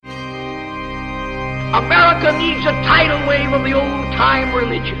America needs a tidal wave of the old-time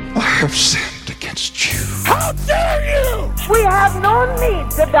religion. I have sinned against you. How dare you! We have no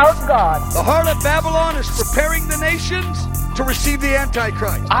need to doubt God. The harlot Babylon is preparing the nations to receive the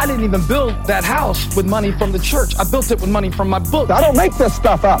Antichrist. I didn't even build that house with money from the church. I built it with money from my book. I don't make this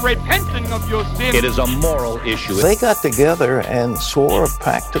stuff up. Repenting of your sin. It is a moral issue. They got together and swore a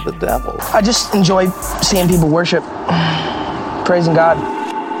pact to the devil. I just enjoy seeing people worship, praising God.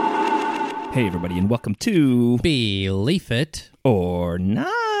 Hey, everybody, and welcome to Believe It or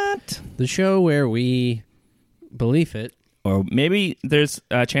Not, the show where we believe it. Or maybe there's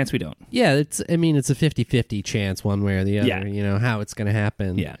a chance we don't. Yeah, it's a 50-50 chance one way or the other, Yeah. you know, how it's going to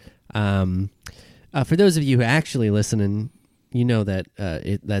happen. Yeah. For those of you who actually listen, you know that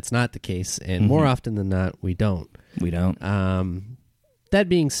that's not the case, and more often than not, we don't. We don't. That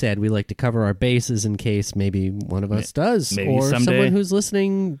being said, we like to cover our bases in case maybe one of us does, maybe or someday. someone who's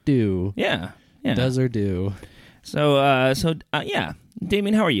listening do. Yeah. Does or do. So, yeah.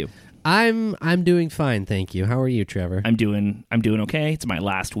 Damien, how are you? I'm doing fine, thank you. How are you, Trevor? I'm doing okay. It's my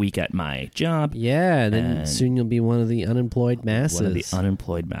last week at my job. Yeah, then soon you'll be one of the unemployed masses. One of the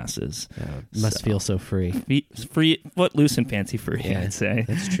unemployed masses. Must feel so free. Free, footloose and fancy free, Yeah, I'd say.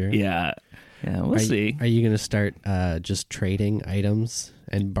 that's true. Yeah, we'll see. Are you going to start just trading items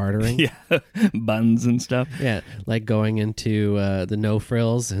and bartering? Yeah, buns and stuff. Yeah, like going into the No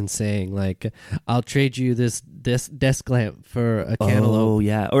Frills and saying, like, I'll trade you this desk lamp for a cantaloupe. Oh,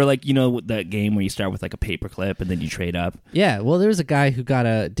 yeah. Or like, you know, that game where you start with like a paper clip and then you trade up. Yeah, well, there was a guy who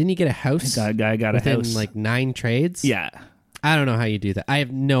didn't he get a house? A guy got within a house. like 9 trades? Yeah. I don't know how you do that. I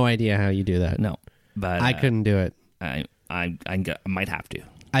have no idea how you do that. No, but I couldn't do it. I might have to.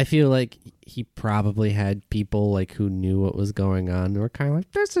 I feel like he probably had people like who knew what was going on. They were kind of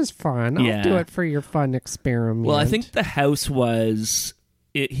like, "This is fun. I'll do it for your fun experiment." Well, I think the house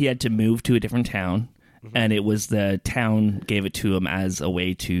he had to move to a different town, and it was the town gave it to him as a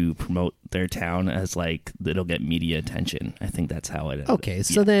way to promote their town as like it'll get media attention. I think that's how it ended. Okay,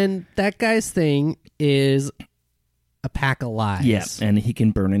 so then that guy's thing is a pack of lies. Yeah, and he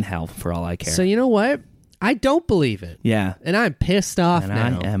can burn in hell for all I care. So you know what? I don't believe it. Yeah. And I'm pissed off and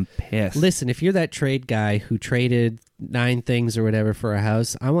now. I am pissed. Listen, if you're that trade guy who traded 9 things or whatever for a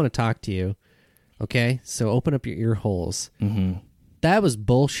house, I want to talk to you. Okay? So open up your ear holes. Mm-hmm. That was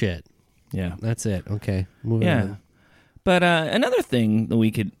bullshit. Yeah. That's it. Okay. Moving on. But another thing that we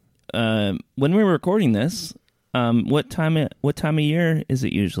could, when we were recording this, what time of year is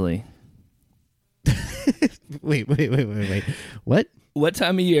it usually? Wait. What? What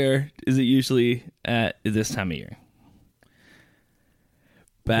time of year is it usually at this time of year?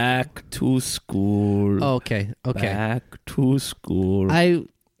 Back to school. Okay. Back to school.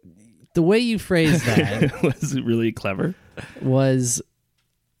 The way you phrased that was really clever. Was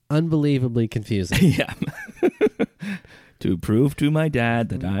unbelievably confusing. Yeah. To prove to my dad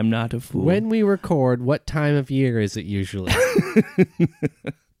that I'm not a fool. When we record, what time of year is it usually?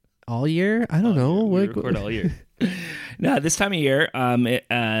 All year? I don't know. We record all year. No, this time of year,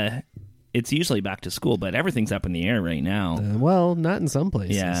 it's usually back to school, but everything's up in the air right now. Well, not in some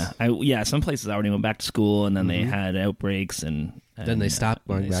places. Yeah. Some places already went back to school, and then they had outbreaks, and then they stopped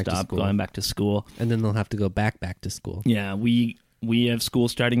going back to school. And then they'll have to go back to school. Yeah, we have school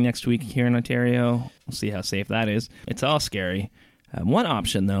starting next week here in Ontario. We'll see how safe that is. It's all scary. One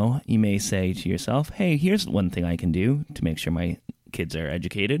option, though, you may say to yourself, hey, here's one thing I can do to make sure my kids are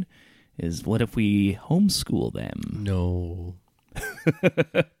educated, is what if we homeschool them? No.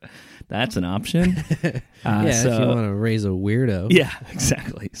 That's an option. If you want to raise a weirdo. Yeah,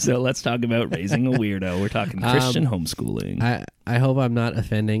 exactly. So let's talk about raising a weirdo. We're talking Christian homeschooling. I hope I'm not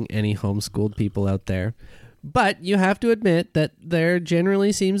offending any homeschooled people out there. But you have to admit that there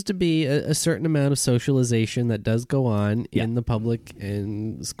generally seems to be a certain amount of socialization that does go on in the public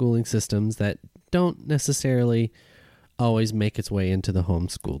and schooling systems that don't necessarily always make its way into the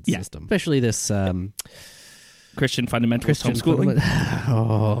homeschooled system. Especially this Christian fundamentalist homeschooling.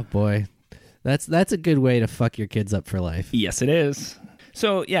 Oh, boy. That's a good way to fuck your kids up for life. Yes, it is.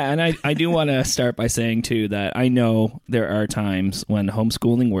 So, yeah, and I do want to start by saying, too, that I know there are times when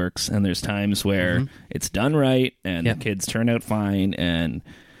homeschooling works, and there's times where it's done right, and the kids turn out fine,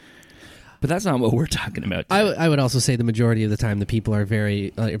 but that's not what we're talking about today. I would also say the majority of the time the people are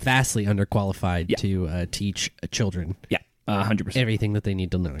very vastly underqualified to teach children. Yeah, 100%. Everything that they need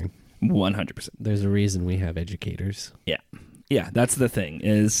to learn. 100%. There's a reason we have educators. Yeah. Yeah, that's the thing,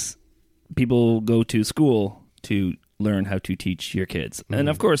 is people go to school to learn how to teach your kids. And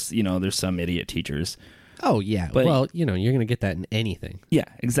of course, there's some idiot teachers. Oh, yeah. But, well, you're going to get that in anything. Yeah,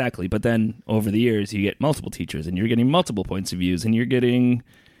 exactly. But then over the years, you get multiple teachers, and you're getting multiple points of views, and you're getting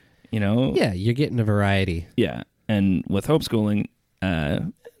Yeah, you're getting a variety. Yeah. And with homeschooling,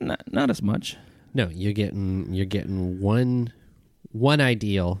 not as much. No, you're getting one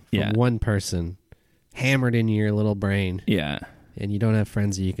ideal from one person hammered into your little brain. Yeah. And you don't have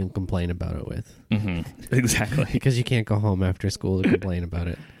friends that you can complain about it with. Mm-hmm. Exactly. Because you can't go home after school to complain about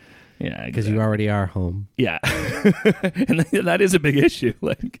it. Yeah, because you already are home. Yeah. And that is a big issue.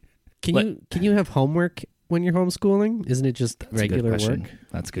 Can you have homework when you're homeschooling? Isn't it just regular work?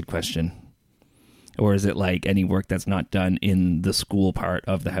 That's a good question. Or is it like any work that's not done in the school part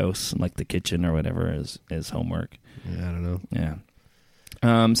of the house, like the kitchen or whatever is homework? Yeah, I don't know.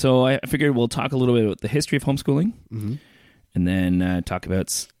 Yeah. So I figured we'll talk a little bit about the history of homeschooling, and then talk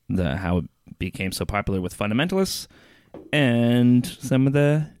about how it became so popular with fundamentalists and some of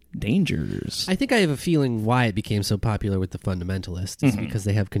the dangers. I think I have a feeling why it became so popular with the fundamentalists is because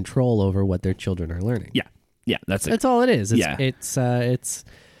they have control over what their children are learning. Yeah, that's all it is. Yeah. It's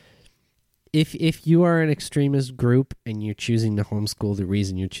if you are an extremist group and you're choosing to homeschool, the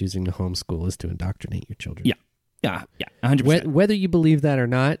reason you're choosing to homeschool is to indoctrinate your children. Yeah, 100%. Whether you believe that or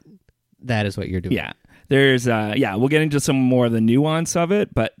not, that is what you're doing. Yeah, there's we'll get into some more of the nuance of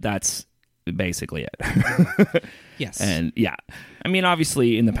it, but that's basically it. Yes. And I mean,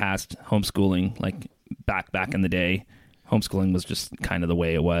 obviously in the past, homeschooling, like back in the day, homeschooling was just kind of the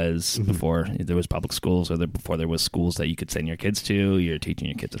way it was before there was public schools, or before there was schools that you could send your kids to. You're teaching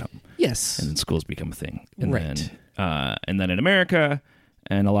your kids at home. Yes. And then schools become a thing. And right. Then in America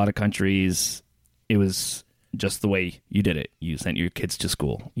and a lot of countries, it was just the way you did it. You sent your kids to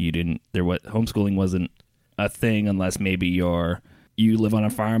school. Homeschooling wasn't a thing unless maybe you live on a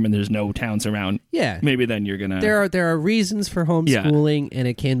farm and there's no towns around. Yeah. Maybe then you're going to... There are reasons for homeschooling, and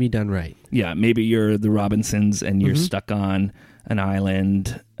it can be done right. Yeah, maybe you're the Robinsons and you're stuck on an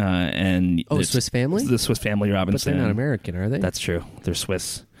island and... Oh, Swiss Family? The Swiss Family Robinson. But they're not American, are they? That's true. They're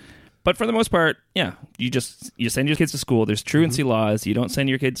Swiss. But for the most part, you send your kids to school. There's truancy laws. You don't send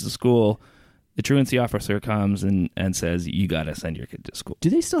your kids to school. The truancy officer comes and says, you got to send your kid to school. Do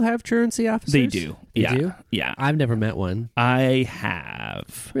they still have truancy officers? They do. They do? Yeah. I've never met one. I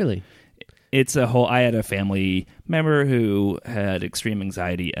have. Really? I had a family member who had extreme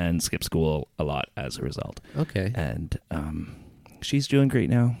anxiety and skipped school a lot as a result. Okay. And she's doing great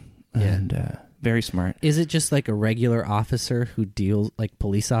now. Yeah. And very smart. Is it just like a regular officer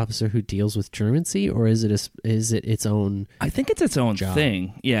police officer who deals with truancy, or is it its own? I think it's its own job?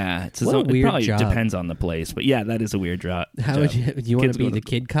 Thing. Yeah, it's its What a own. weird It probably job. depends on the place, but yeah, that is a weird job. How would you want to be the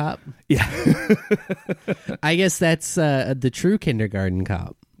kid cop? Yeah. I guess that's the true kindergarten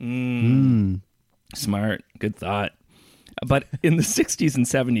cop. Smart. Good thought. But in the 60s and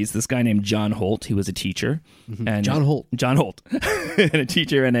 70s, this guy named John Holt, he was a teacher. And John Holt. And a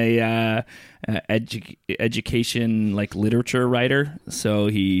teacher and a education, literature writer. So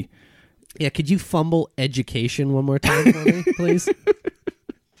he... Yeah, could you fumble education one more time for me, please?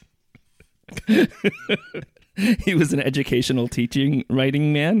 He was an educational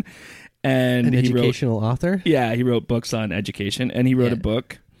writing man. And an educational author? Yeah, he wrote books on education. And he wrote a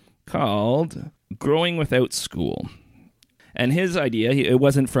book called Growing Without School. And his idea, it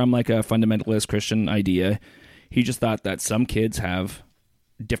wasn't from a fundamentalist Christian idea. He just thought that some kids have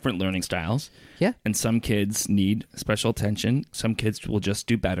different learning styles. Yeah. And some kids need special attention. Some kids will just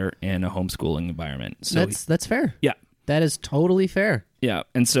do better in a homeschooling environment. So that's fair. Yeah. That is totally fair. Yeah.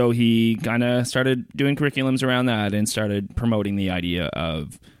 And so he kind of started doing curriculums around that and started promoting the idea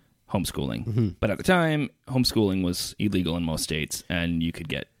of homeschooling. But at the time, homeschooling was illegal in most states, and you could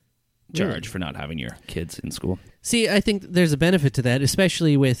get charged for not having your kids in school. See, I think there's a benefit to that,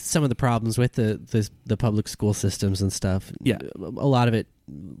 especially with some of the problems with the public school systems and stuff. Yeah. A lot of it,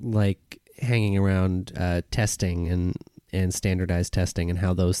 hanging around testing and standardized testing, and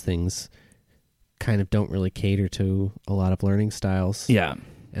how those things kind of don't really cater to a lot of learning styles. Yeah.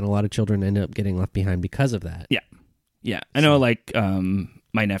 And a lot of children end up getting left behind because of that. Yeah. Yeah. I know,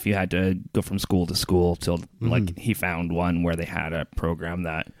 my nephew had to go from school to school till, he found one where they had a program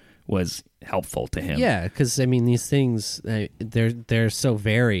that was helpful to him. Yeah, because, these things, they're so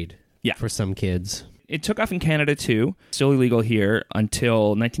varied for some kids. It took off in Canada, too. Still illegal here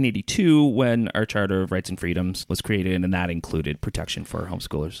until 1982, when our Charter of Rights and Freedoms was created, and that included protection for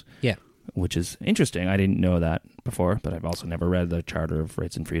homeschoolers. Yeah. Which is interesting. I didn't know that before, but I've also never read the Charter of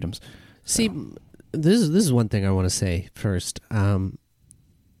Rights and Freedoms. See, this is one thing I want to say first.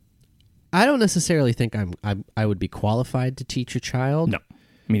 I don't necessarily think I would be qualified to teach a child. No,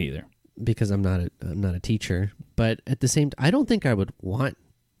 me neither. Because I'm not a teacher. But at the same time, I don't think I would want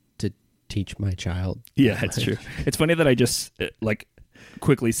to teach my child. Yeah, it's true. It's funny that I just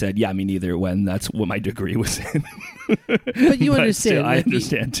quickly said, yeah, me neither, when that's what my degree was in. But you understand. Still, I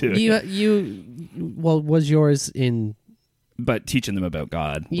understand too. Well, was yours in... But teaching them about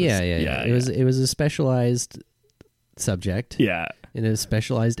God. Yeah. It was a specialized subject. Yeah. In a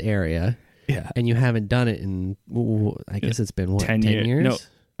specialized area. Yeah. And you haven't done it in, I guess it's been, what, 10 years?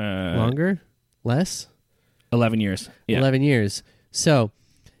 No. Longer? Less? 11 years. Yeah. 11 years. So,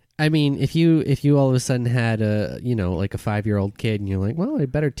 I mean, if you all of a sudden had a, like a 5-year-old kid and you're like, well, I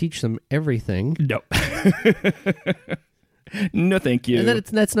better teach them everything. No. No, thank you. And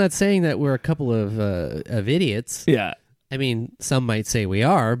that's not saying that we're a couple of idiots. Yeah. I mean, some might say we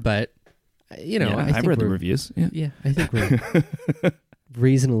are, but, I think I've read the reviews. Yeah, I think we're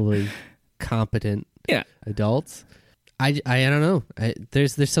reasonably competent adults. I don't know.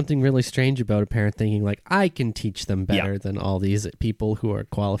 There's something really strange about a parent thinking like, I can teach them better than all these people who are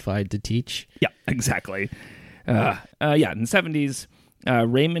qualified to teach. Yeah, exactly. In the 70s,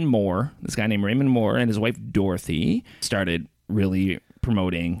 Raymond Moore, this guy named Raymond Moore, and his wife Dorothy started really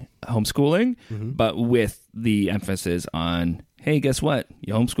promoting homeschooling, but with the emphasis on, hey, guess what?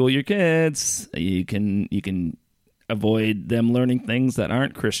 You homeschool your kids. You can avoid them learning things that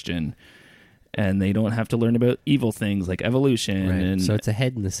aren't Christian. And they don't have to learn about evil things like evolution. Right. And so it's a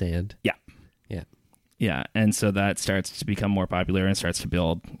head in the sand. Yeah. Yeah. And so that starts to become more popular and starts to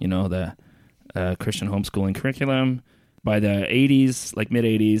build, the Christian homeschooling curriculum. By the 80s, like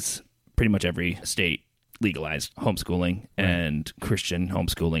mid-80s, pretty much every state legalized homeschooling, and Christian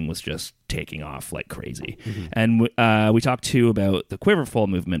homeschooling was just taking off like crazy. And we talked too about the Quiverful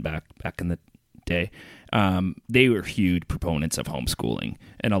movement back in the day. They were huge proponents of homeschooling,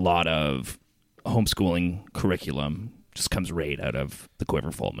 and a lot of homeschooling curriculum just comes right out of the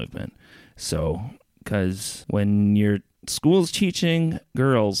Quiverful movement. So, because when your school's teaching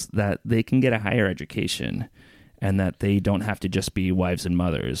girls that they can get a higher education and that they don't have to just be wives and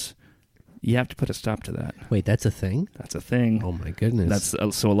mothers, you have to put a stop to that. Wait, that's a thing? That's a thing. Oh my goodness.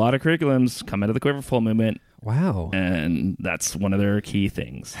 So a lot of curriculums come out of the Quiverful movement. Wow. And that's one of their key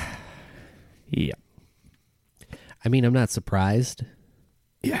things. Yeah. I mean, I'm not surprised.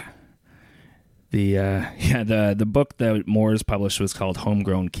 Yeah. The book that Moore's published was called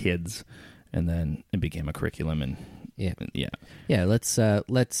Homegrown Kids, and then it became a curriculum. And yeah.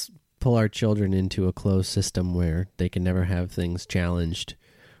 Let's pull our children into a closed system where they can never have things challenged,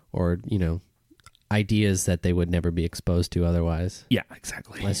 or ideas that they would never be exposed to otherwise. Yeah,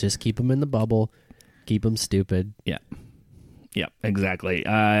 exactly. Let's just keep them in the bubble, keep them stupid. Yeah, exactly.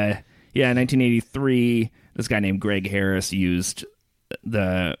 In 1983, this guy named Greg Harris used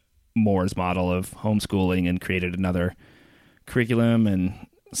the Moore's model of homeschooling and created another curriculum and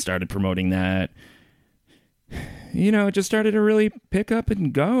started promoting that. It just started to really pick up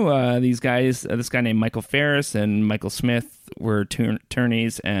and go. These guys, this guy named Michael Ferris and Michael Smith were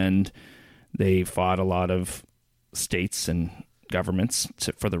attorneys, and they fought a lot of states and governments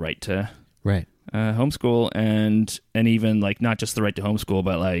for the right to homeschool, and even like not just the right to homeschool,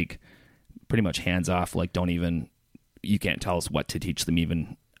 but like pretty much hands off. Like, you can't tell us what to teach them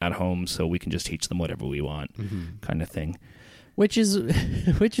even at home, so we can just teach them whatever we want, kind of thing. Which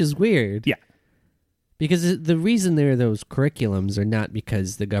is weird. Yeah. Because the reason there are those curriculums are not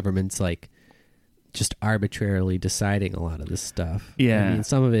because the government's like just arbitrarily deciding a lot of this stuff. Yeah. I mean,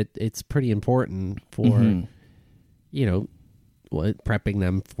 some of it's pretty important for, prepping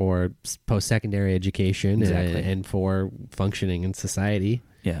them for post-secondary education and for functioning in society.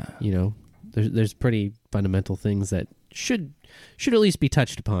 Yeah. There's pretty fundamental things that should at least be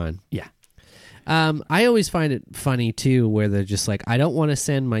touched upon. Yeah. I always find it funny, too, where they're just like, I don't want to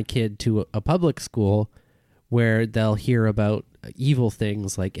send my kid to a public school where they'll hear about evil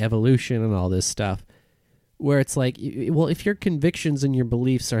things like evolution and all this stuff, where it's like, well, if your convictions and your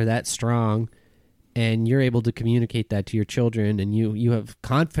beliefs are that strong and you're able to communicate that to your children and you have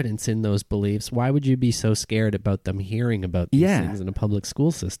confidence in those beliefs, why would you be so scared about them hearing about these things in a public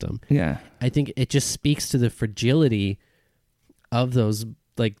school system? Yeah. I think it just speaks to the fragility of those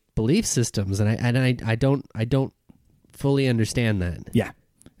like belief systems, and I don't fully understand that. Yeah,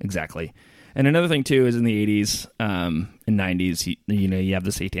 exactly. And another thing too is in the 80s and 90s, you have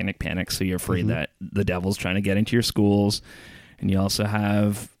the satanic panic, so you're afraid that the devil's trying to get into your schools, and you also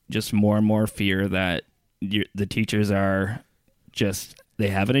have just more and more fear that the teachers are they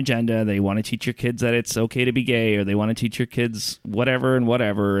have an agenda. They want to teach your kids that it's okay to be gay, or they want to teach your kids whatever,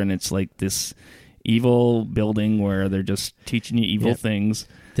 and it's like this evil building where they're just teaching you evil things.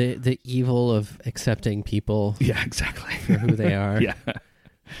 The evil of accepting people exactly for who they are.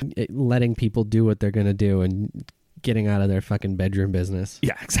 Letting people do what they're going to do and getting out of their fucking bedroom business.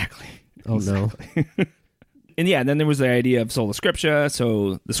 Yeah, exactly. Oh, exactly. No. And yeah, then there was the idea of sola scriptura,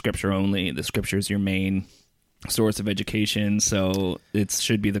 so the scripture only. The scripture is your main source of education, so it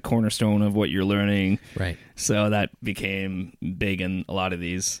should be the cornerstone of what you're learning. Right. So that became big in a lot of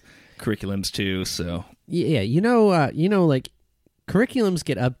these curriculums too. So yeah, like curriculums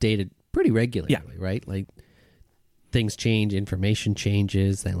get updated pretty regularly, right? Like things change, information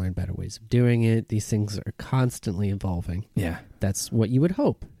changes, they learn better ways of doing it. These things are constantly evolving. Yeah. That's what you would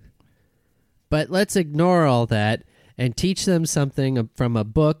hope. But let's ignore all that and teach them something from a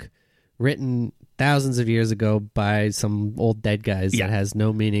book written thousands of years ago by some old dead guys that has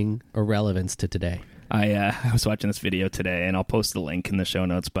no meaning or relevance to today. I was watching this video today, and I'll post the link in the show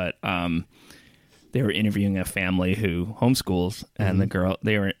notes, but they were interviewing a family who homeschools, and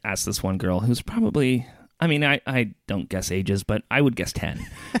they were asked this one girl who's probably, I mean, I don't guess ages, but I would guess 10,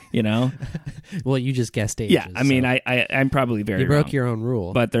 you know? Well, you just guessed ages. Yeah, I mean, I'm probably very You broke wrong. your own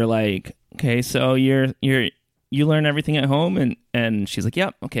rule. But they're like, okay, so you learn everything at home? And she's like,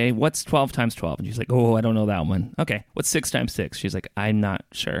 yep, okay, what's 12 times 12? And she's like, oh, I don't know that one. Okay, what's 6 times 6? She's like, I'm not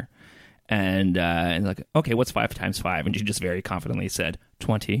sure. And like, okay, what's 5 times 5? And she just very confidently said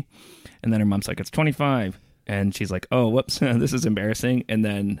 20. And then her mom's like, it's 25. And she's like, oh, whoops, this is embarrassing. And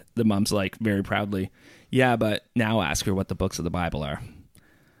then the mom's like, very proudly, yeah, but now ask her what the books of the Bible are.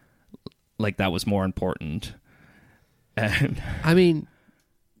 Like, that was more important. And I mean,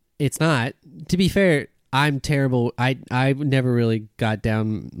 it's not. To be fair, I'm terrible. I never really got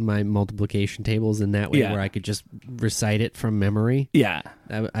down my multiplication tables in that way where I could just recite it from memory. Yeah.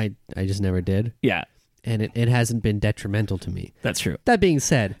 I just never did. Yeah. And it hasn't been detrimental to me. That's true. That being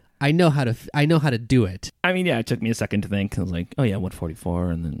said, I know how to do it. I mean, yeah, it took me a second to think. I was like, oh yeah, 144,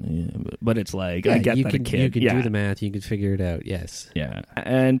 and then, but it's like, I get that a kid. You can do the math. You can figure it out. Yes. Yeah.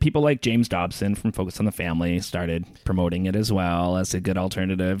 And people like James Dobson from Focus on the Family started promoting it as well as a good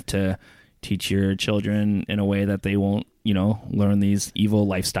alternative to teach your children in a way that they won't, learn these evil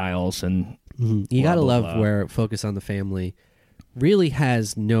lifestyles. And you got to love blah. where Focus on the Family really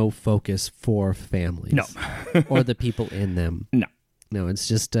has no focus for families. No. Or the people in them. No, it's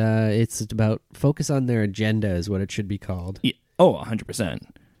just it's about focus on their agenda is what it should be called. Yeah. Oh, 100%.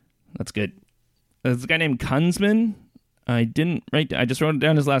 That's good. There's a guy named Kunzman. I just wrote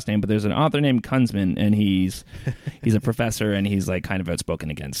down his last name, but there's an author named Kunzman, and he's a professor, and he's like kind of outspoken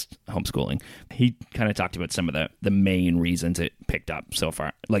against homeschooling. He kind of talked about some of the main reasons it picked up so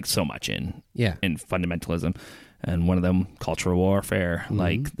far, like so much in fundamentalism, and one of them, cultural warfare.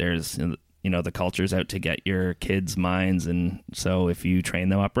 Like there's the culture's out to get your kids' minds, and so if you train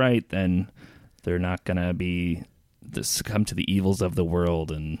them upright, then they're not gonna succumb to the evils of the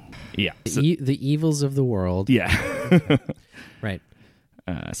world. And the evils of the world. Right.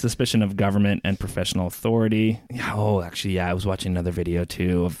 Suspicion of government and professional authority. I was watching another video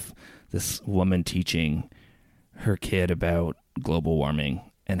too of this woman teaching her kid about global warming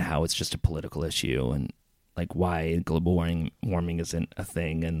and how it's just a political issue, and like why global warming isn't a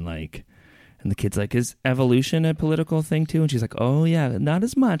thing, and the kid's like, is evolution a political thing too? And she's like, oh yeah, not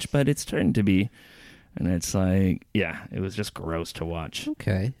as much, but it's starting to be. And it's like, yeah, it was just gross to watch.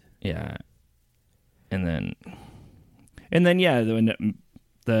 Okay. Yeah. And then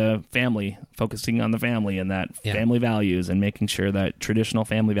the family, focusing on the family and that family values and making sure that traditional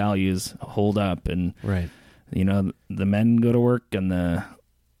family values hold up. And, right. The men go to work and the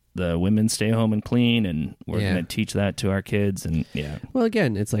women stay home and clean, and we're going to teach that to our kids. And well,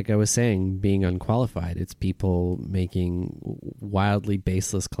 again, it's like I was saying, being unqualified. It's people making wildly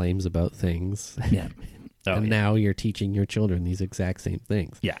baseless claims about things. Yeah. Now you're teaching your children these exact same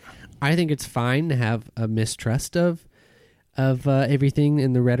things. Yeah. I think it's fine to have a mistrust of everything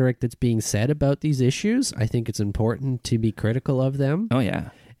in the rhetoric that's being said about these issues. I think it's important to be critical of them. Oh,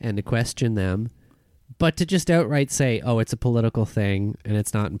 yeah. And to question them. But to just outright say, oh, it's a political thing and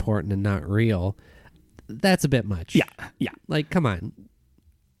it's not important and not real, that's a bit much. Yeah. Like, come on.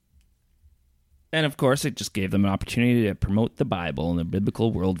 And, of course, it just gave them an opportunity to promote the Bible and the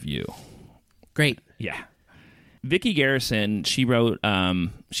biblical worldview. Great. Yeah. Vicki Garrison, she writes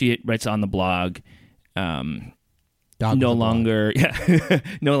on the blog, no longer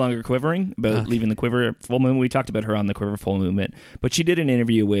quivering, about leaving the quiver full movement. We talked about her on the quiver full movement, but she did an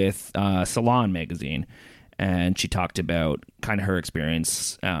interview with Salon magazine, and she talked about kind of her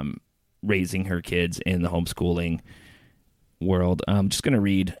experience raising her kids in the homeschooling world. I'm just going to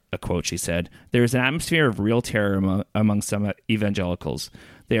read a quote she said. "There is an atmosphere of real terror among some evangelicals.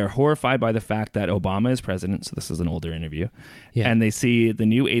 They are horrified by the fact that Obama is president," so this is an older interview, "and they see the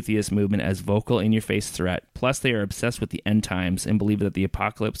new atheist movement as vocal, in-your-face threat. Plus, they are obsessed with the end times and believe that the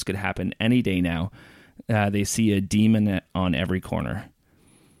apocalypse could happen any day now. They see a demon on every corner."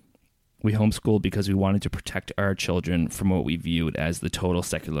 We homeschooled because we wanted to protect our children from what we viewed as the total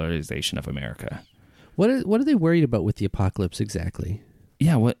secularization of America. What are they worried about with the apocalypse exactly?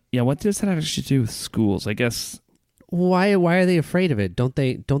 Yeah, what does that actually do with schools? I guess why are they afraid of it? Don't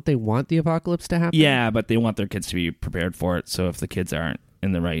they want the apocalypse to happen? Yeah, but they want their kids to be prepared for it. So if the kids aren't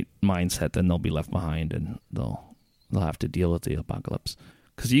in the right mindset, then they'll be left behind and they'll have to deal with the apocalypse.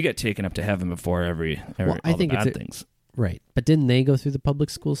 Because you get taken up to heaven before every all the bad things. Right. But didn't they go through the public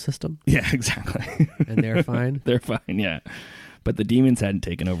school system? Yeah, exactly. And they're fine? They're fine, yeah. But the demons hadn't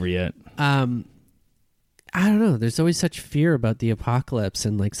taken over yet. I don't know. There's always such fear about the apocalypse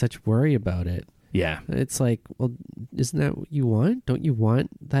and like such worry about it. Yeah. It's like, well, isn't that what you want? Don't you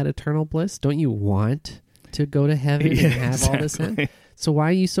want that eternal bliss? Don't you want to go to heaven and have all this in? So why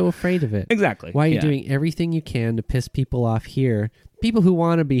are you so afraid of it? Exactly. Why are you doing everything you can to piss people off here? People who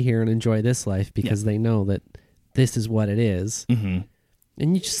want to be here and enjoy this life because they know that this is what it is. Mm-hmm.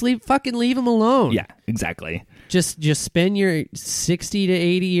 And you just leave them alone. Yeah, exactly. Just spend your 60 to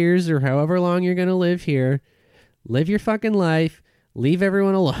 80 years or however long you're going to live here. Live your fucking life. Leave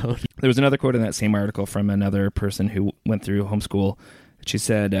everyone alone. There was another quote in that same article from another person who went through homeschool. She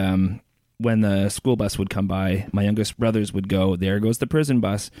said, when the school bus would come by, my youngest brothers would go, "There goes the prison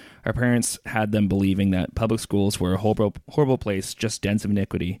bus." Our parents had them believing that public schools were a horrible place, just dens of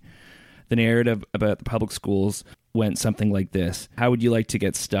iniquity. The narrative about the public schools went something like this. How would you like to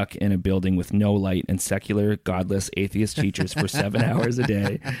get stuck in a building with no light and secular, godless, atheist teachers for 7 hours a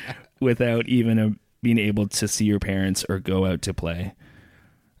day without even being able to see your parents or go out to play?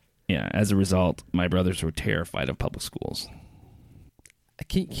 Yeah, as a result, my brothers were terrified of public schools.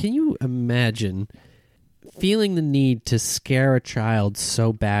 Can you imagine feeling the need to scare a child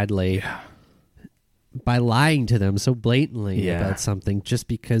so badly by lying to them so blatantly about something just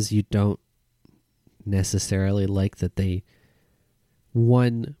because you don't necessarily like that they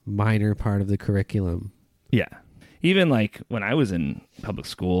one minor part of the curriculum? Yeah. Even like when I was in public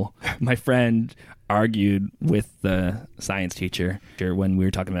school, my friend argued with the science teacher when we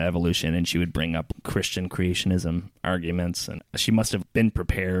were talking about evolution, and she would bring up Christian creationism arguments, and she must have been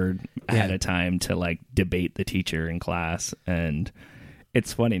prepared ahead of time to like debate the teacher in class. And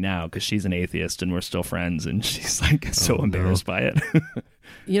it's funny now because she's an atheist and we're still friends, and she's like so embarrassed by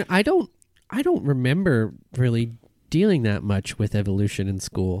it. I don't remember really dealing that much with evolution in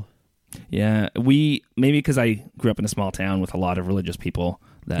school. Yeah, maybe because I grew up in a small town with a lot of religious people,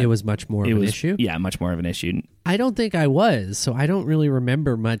 that it was much more of an issue. Yeah, much more of an issue. I don't think I was, so I don't really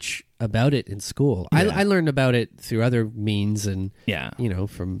remember much about it in school. Yeah. I learned about it through other means, and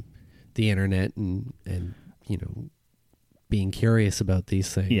from the internet and being curious about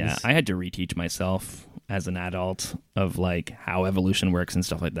these things. Yeah, I had to reteach myself as an adult of like how evolution works and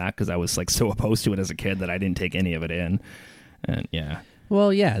stuff like that, because I was like so opposed to it as a kid that I didn't take any of it in. And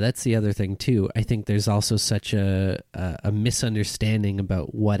well, yeah, that's the other thing too. I think there's also such a misunderstanding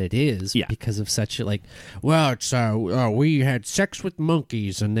about what it is because of such a it's we had sex with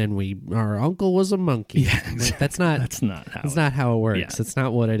monkeys and then our uncle was a monkey. Yeah, exactly. That's not how it works. Yeah. It's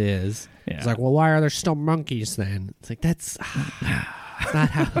not what it is. Yeah. It's like, well, why are there still monkeys then? It's like that's not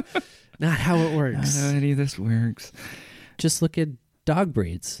how it works. Not how any of this works. Just look at dog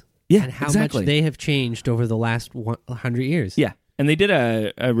breeds. Yeah, and how much they have changed over the last 100 years. Yeah. And they did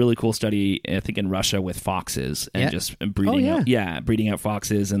a really cool study, I think, in Russia with foxes and just breeding out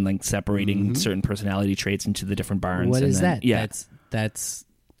foxes and like separating certain personality traits into the different barns. What is that? Yeah. That's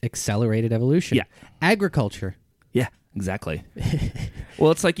accelerated evolution. Yeah. Agriculture. Yeah, exactly. Well,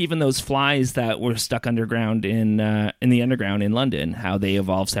 it's like even those flies that were stuck underground in the underground in London, how they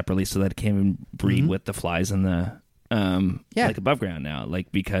evolved separately so that it can breed with the flies in the like above ground now, like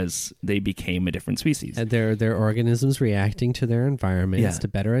because they became a different species. And they're organisms reacting to their environments to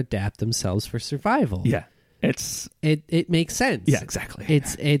better adapt themselves for survival. Yeah. It makes sense. Yeah, exactly.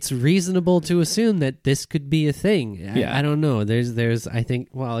 It's reasonable to assume that this could be a thing. I don't know. There's I think,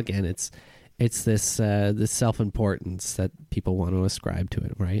 well, again, it's this self-importance that people want to ascribe to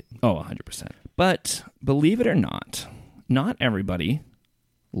it, right? Oh, 100%. But believe it or not everybody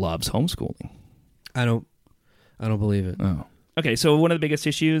loves homeschooling. I don't believe it. Oh. Okay, so one of the biggest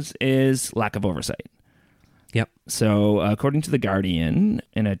issues is lack of oversight. Yep. So according to The Guardian,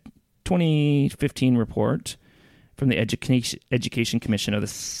 in a 2015 report from the Education Commission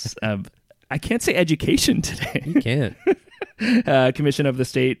of I can't say education today. You can't. Commission of the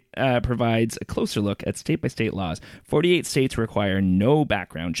state provides a closer look at state-by-state laws. 48 states require no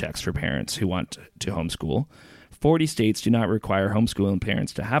background checks for parents who want to homeschool. 40 states do not require homeschooling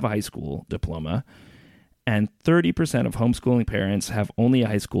parents to have a high school diploma. And 30% of homeschooling parents have only a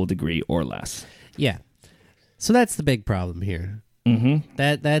high school degree or less. Yeah. So that's the big problem here. Mm-hmm.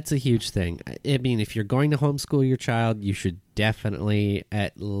 That's a huge thing. I mean, if you're going to homeschool your child, you should definitely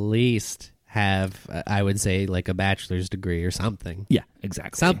at least have, I would say, like a bachelor's degree or something. Yeah,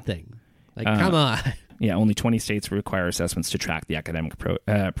 exactly. Something. Like, come on. Yeah, only 20 states require assessments to track the academic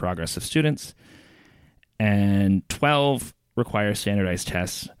progress of students, and 12 require standardized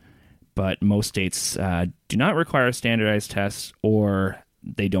tests, but most states do not require standardized tests, or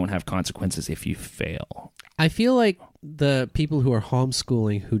they don't have consequences if you fail. I feel like the people who are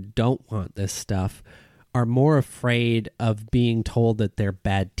homeschooling who don't want this stuff are more afraid of being told that they're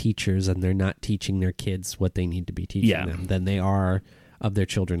bad teachers and they're not teaching their kids what they need to be teaching them than they are of their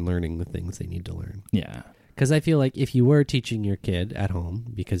children learning the things they need to learn. Yeah. Because I feel like if you were teaching your kid at home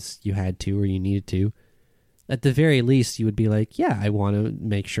because you had to or you needed to, at the very least you would be like, yeah, I want to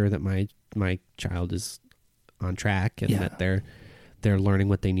make sure that my child is on track and that they're learning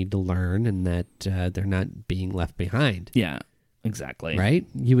what they need to learn and that they're not being left behind. Yeah, exactly. Right?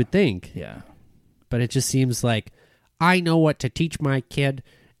 You would think. Yeah. But it just seems like I know what to teach my kid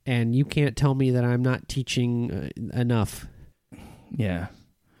and you can't tell me that I'm not teaching enough. Yeah.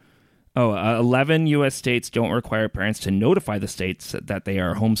 11 U.S. states don't require parents to notify the states that they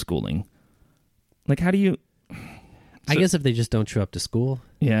are homeschooling. Like, how do you... I guess if they just don't show up to school.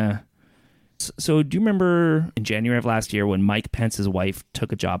 Yeah. So do you remember in January of last year when Mike Pence's wife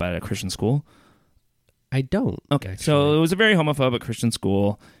took a job at a Christian school? I don't. Okay. Actually. So it was a very homophobic Christian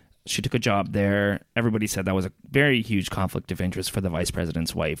school. She took a job there. Everybody said that was a very huge conflict of interest for the vice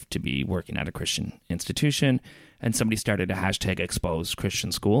president's wife to be working at a Christian institution. And somebody started a hashtag expose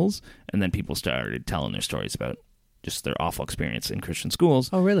Christian schools. And then people started telling their stories about just their awful experience in Christian schools.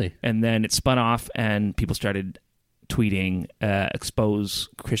 Oh, really? And then it spun off and people started tweeting expose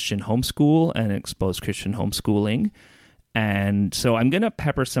Christian homeschool and expose Christian homeschooling. And so I'm going to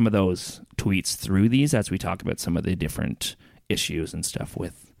pepper some of those tweets through these as we talk about some of the different issues and stuff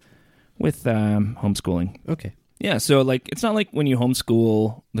with homeschooling. Okay. Yeah, so like it's not like when you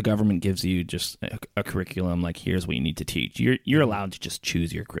homeschool, the government gives you just a curriculum like here's what you need to teach. You're allowed to just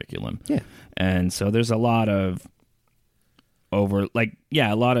choose your curriculum. Yeah. And so there's a lot of a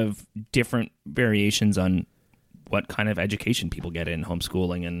lot of different variations on what kind of education people get in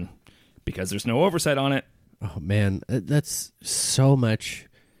homeschooling, and because there's no oversight on it. Oh man, that's so much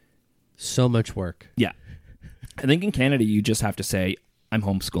work. Yeah. I think in Canada you just have to say I'm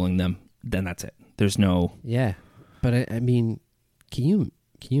homeschooling them, then that's it. There's no... Yeah. But I mean, can you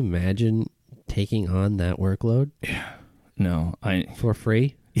imagine taking on that workload? Yeah. No, for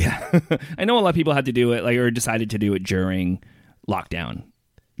free? Yeah. I know a lot of people had to do it or decided to do it during lockdown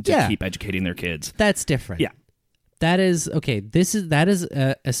to keep educating their kids. That's different. Yeah. That is okay. That is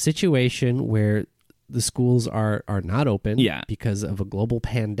a situation where the schools are not open because of a global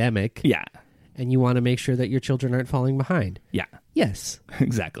pandemic. Yeah. And you want to make sure that your children aren't falling behind. Yeah. Yes.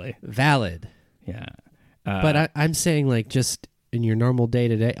 Exactly. Valid. Yeah. But I'm saying like just in your normal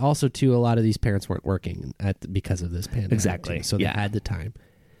day-to-day, also too, a lot of these parents weren't working because of this pandemic. Exactly. Too, so they had the time.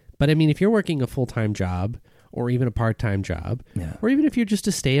 But I mean, if you're working a full-time job or even a part-time job, or even if you're just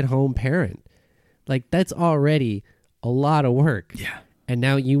a stay-at-home parent, like that's already a lot of work. Yeah. And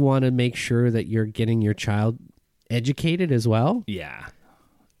now you want to make sure that you're getting your child educated as well? Yeah.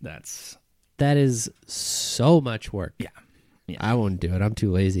 That is so much work. Yeah. I won't do it. I'm too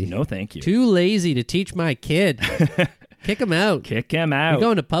lazy. No, thank you. Too lazy to teach my kid. Kick him out. Kick him out. You're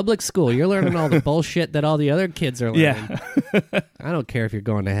going to public school. You're learning all the bullshit that all the other kids are learning. Yeah. I don't care if you're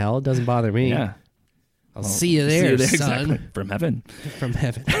going to hell. It doesn't bother me. Yeah. I'll see you there, son. Exactly. From heaven. From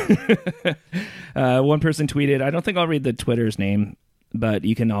heaven. One person tweeted, I don't think I'll read the Twitter's name, but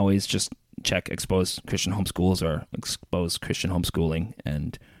you can always just check expose Christian homeschools or expose Christian homeschooling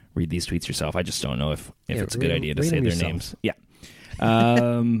and read these tweets yourself. I just don't know if it's a good idea to say their names. Yeah.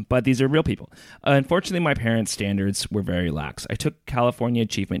 But these are real people. Unfortunately, my parents' standards were very lax. I took California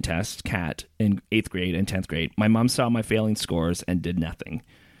Achievement Test, CAT, in 8th grade and 10th grade. My mom saw my failing scores and did nothing.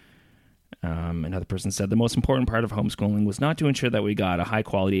 Another person said the most important part of homeschooling was not to ensure that we got a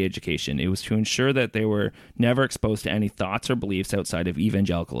high-quality education. It was to ensure that they were never exposed to any thoughts or beliefs outside of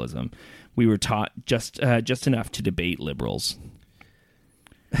evangelicalism. We were taught just enough to debate liberals.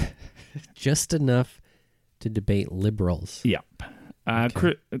 Just enough to debate liberals. Yep.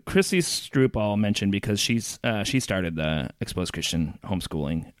 Chrissy Stroop I'll mention because she started the Exposed Christian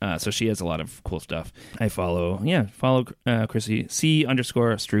Homeschooling, so she has a lot of cool stuff. I follow Chrissy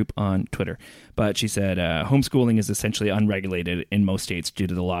C_Stroop on Twitter, but she said homeschooling is essentially unregulated in most states due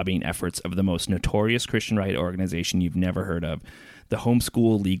to the lobbying efforts of the most notorious Christian right organization you've never heard of, the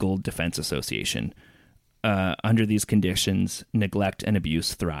Homeschool Legal Defense Association. Under these conditions, neglect and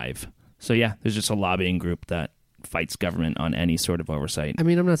abuse thrive. So yeah, there's just a lobbying group that fights government on any sort of oversight. I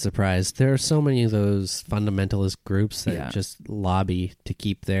mean, I'm not surprised. There are so many of those fundamentalist groups that just lobby to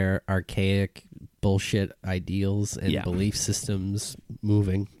keep their archaic bullshit ideals and belief systems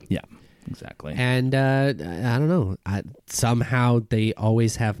moving. Yeah, exactly. And I don't know. Somehow they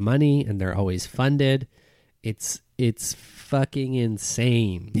always have money and they're always funded. It's fucking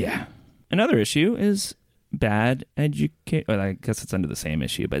insane. Yeah. Another issue is bad education. I guess it's under the same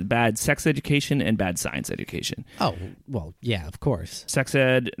issue, but bad sex education and bad science education. Oh, well, yeah, of course. Sex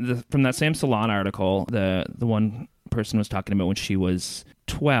ed, from that same Salon article, the one person was talking about when she was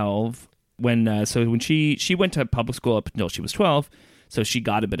 12, when she went to public school up until she was 12, so she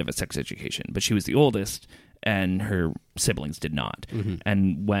got a bit of a sex education, but she was the oldest and her siblings did not. Mm-hmm.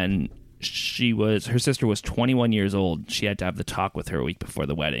 And when her sister was 21 years old, she had to have the talk with her a week before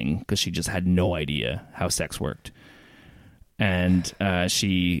the wedding because she just had no idea how sex worked. And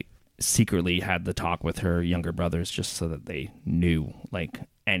she secretly had the talk with her younger brothers just so that they knew like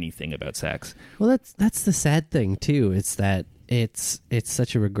anything about sex. Well, that's the sad thing too. It's that it's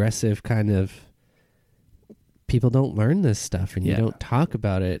such a regressive kind of, people don't learn this stuff and you don't talk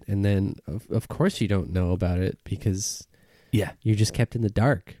about it, and then of course you don't know about it because you're just kept in the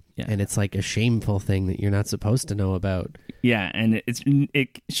dark. Yeah. And it's like a shameful thing that you're not supposed to know about. Yeah, and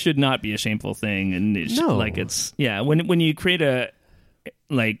it should not be a shameful thing, and when you create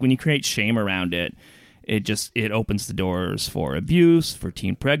when you create shame around it, it opens the doors for abuse, for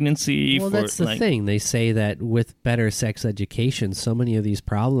teen pregnancy. Well, that's the thing. They say that with better sex education, so many of these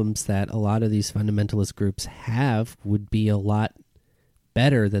problems that a lot of these fundamentalist groups have would be a lot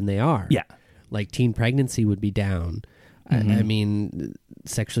better than they are. Yeah, like teen pregnancy would be down. Mm-hmm. I mean,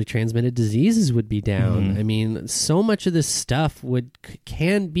 sexually transmitted diseases would be down. Mm-hmm. I mean, so much of this stuff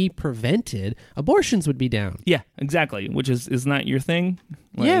can be prevented. Abortions would be down. Yeah, exactly. Which is not your thing.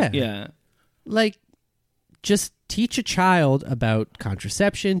 Yeah. Like, just teach a child about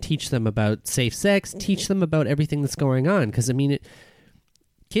contraception, teach them about safe sex, teach them about everything that's going on. Because, I mean,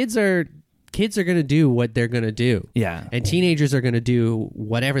 kids are going to do what they're going to do. Yeah. And teenagers are going to do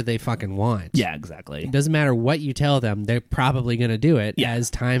whatever they fucking want. Yeah, exactly. It doesn't matter what you tell them, they're probably going to do it,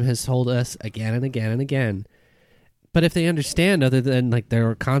 as time has told us again and again and again. But if they understand other than, like, there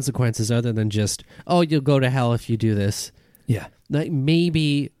are consequences other than just, oh, you'll go to hell if you do this. Yeah. Like,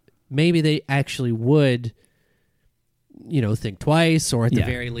 maybe they actually would, think twice, or at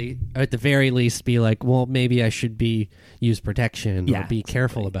the very least be like, well, maybe I should use protection or be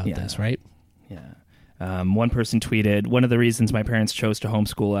careful about this, right? Yeah. One person tweeted, "One of the reasons my parents chose to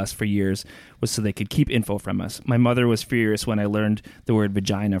homeschool us for years was so they could keep info from us. My mother was furious when I learned the word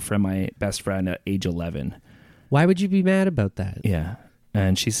vagina from my best friend at age 11. Why would you be mad about that? Yeah.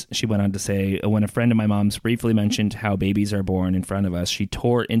 And she went on to say, when a friend of my mom's briefly mentioned how babies are born in front of us, she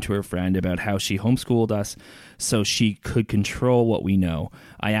tore into her friend about how she homeschooled us so she could control what we know.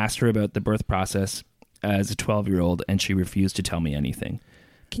 I asked her about the birth process as a 12-year-old, and she refused to tell me anything."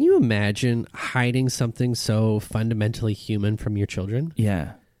 Can you imagine hiding something so fundamentally human from your children?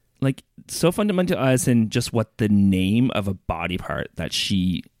 Yeah. Like, so fundamental as in just what the name of a body part that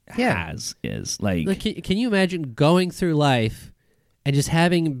she has is. Like, can you imagine going through life and just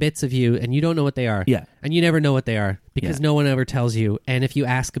having bits of you and you don't know what they are? Yeah. And you never know what they are because no one ever tells you. And if you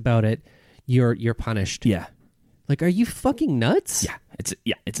ask about it, you're punished. Yeah. Like, are you fucking nuts? Yeah.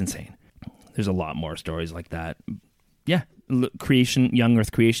 It's insane. There's a lot more stories like that. Yeah. Young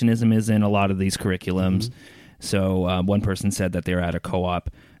Earth creationism is in a lot of these curriculums. Mm-hmm. So one person said that they're at a co-op,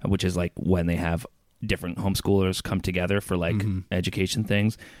 which is like when they have different homeschoolers come together for like education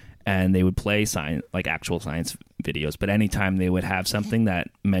things, and they would play actual science videos. But anytime they would have something that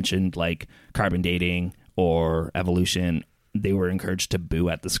mentioned like carbon dating or evolution, they were encouraged to boo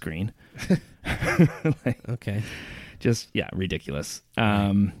at the screen. Okay. Just, ridiculous.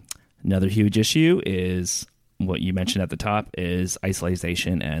 Another huge issue is what you mentioned at the top is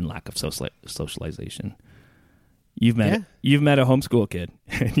isolation and lack of socialization. You've met a homeschool kid,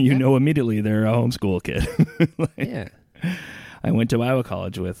 and you know immediately they're a homeschool kid. I went to Iowa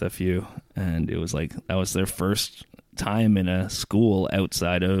College with a few, and it was like that was their first time in a school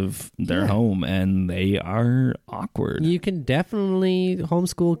outside of their home, and they are awkward. You can definitely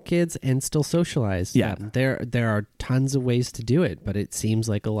homeschool kids and still socialize. Yeah. There are tons of ways to do it, but it seems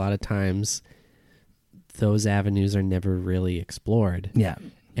like a lot of times those avenues are never really explored. Yeah.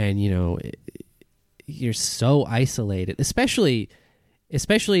 And, you're so isolated, especially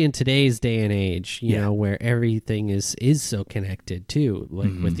in today's day and age, you know, where everything is so connected too,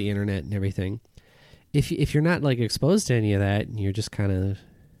 like with the internet and everything. If you're not like exposed to any of that and you're just kind of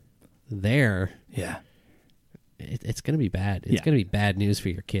there, it's going to be bad. It's going to be bad news for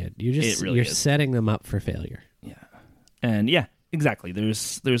your kid. You're setting them up for failure. Yeah. And yeah, exactly.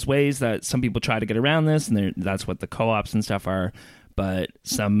 There's ways that some people try to get around this, and that's what the co-ops and stuff are. But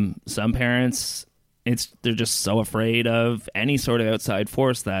some parents, they're just so afraid of any sort of outside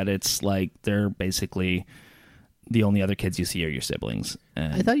force that it's like they're basically the only other kids you see are your siblings.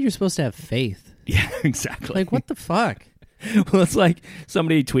 And I thought you were supposed to have faith. yeah, exactly. Like, what the fuck? Well, it's like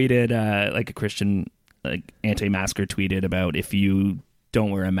somebody tweeted, like a Christian, like anti-masker tweeted about if you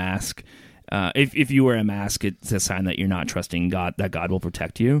don't wear a mask, if you wear a mask, it's a sign that you're not trusting God, that God will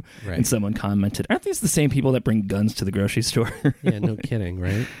protect you. Right. And someone commented, aren't these the same people that bring guns to the grocery store? Yeah, no kidding,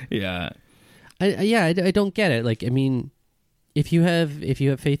 right? Yeah. I don't get it. Like, I mean, if you have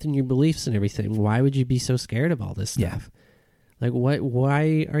faith in your beliefs and everything, why would you be so scared of all this stuff? Like,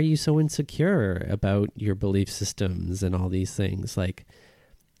 why are you so insecure about your belief systems and all these things? Like,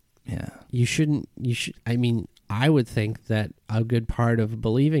 yeah, you should. I mean, I would think that a good part of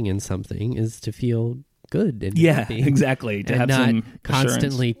believing in something is to feel good and happy. Exactly. To and have not some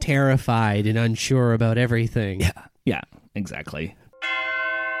constantly assurance. Terrified and unsure about everything. Yeah, exactly.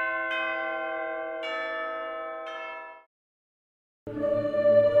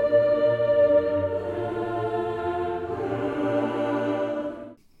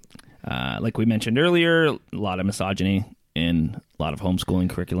 Like we mentioned earlier, a lot of misogyny in a lot of homeschooling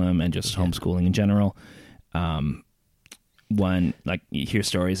curriculum and just homeschooling in general. One, like, you hear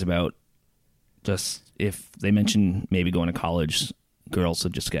stories about just if they mention maybe going to college, girls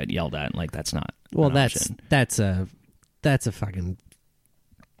will just get yelled at, and like that's not. Well, an option. that's a fucking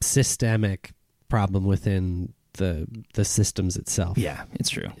systemic problem within the systems itself. Yeah, it's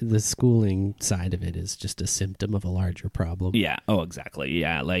true. The schooling side of it is just a symptom of a larger problem. Yeah. Oh, exactly.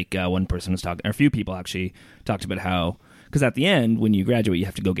 Yeah. Like one person was talking, or a few people actually talked about how, because at the end, when you graduate, you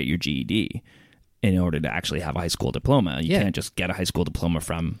have to go get your GED in order to actually have a high school diploma. You can't just get a high school diploma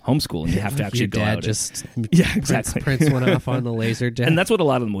from homeschooling. You have to actually Your go dad out. just Exactly. prints one off on the laser jet. And that's what a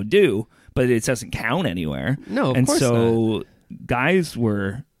lot of them would do, but it doesn't count anywhere. No, of and course so guys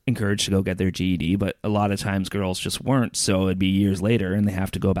were encouraged to go get their GED, but a lot of times girls just weren't. So it'd be years later, and they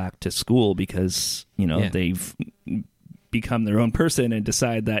have to go back to school because they've become their own person and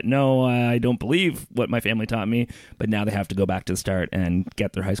decide that no, I don't believe what my family taught me. But now they have to go back to the start and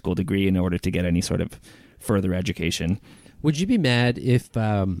get their high school degree in order to get any sort of further education. Would you be mad if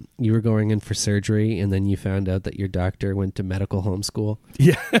you were going in for surgery and then you found out that your doctor went to medical homeschool?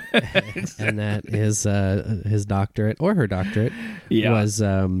 Yeah. And that his doctorate or her doctorate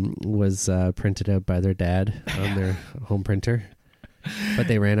was printed out by their dad on their home printer, but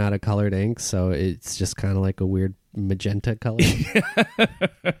they ran out of colored ink, so it's just kind of like a weird magenta color.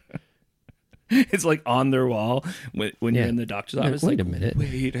 It's like on their wall when you're in the doctor's office. Wait like, a minute.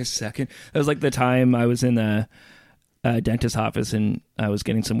 Wait a second. That was like the time I was in the dentist's office and I was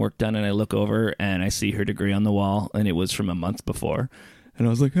getting some work done, and I look over and I see her degree on the wall, and it was from a month before. And I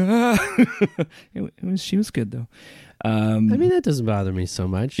was like, she was good though. I mean, that doesn't bother me so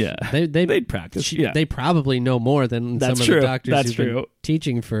much. Yeah, they practice. They probably know more than That's some true. of the doctors That's who've true. been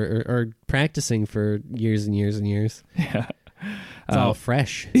teaching for or practicing for years and years and years. Yeah, it's all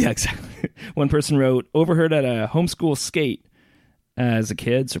fresh. Yeah, exactly. One person wrote, overheard at a homeschool skate as a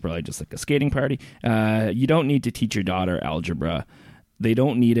kid, so probably just like a skating party. You don't need to teach your daughter algebra. They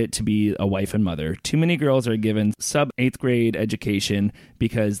don't need it to be a wife and mother. Too many girls are given sub-8th grade education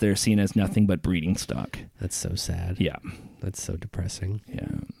because they're seen as nothing but breeding stock. That's so sad. Yeah. That's so depressing.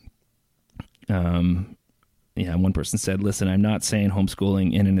 Yeah. One person said, listen, I'm not saying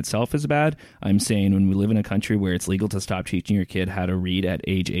homeschooling in and itself is bad. I'm saying when we live in a country where it's legal to stop teaching your kid how to read at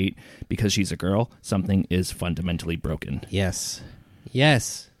age 8 because she's a girl, something is fundamentally broken. Yes.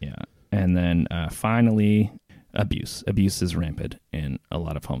 Yeah. And then finally, abuse. Abuse is rampant in a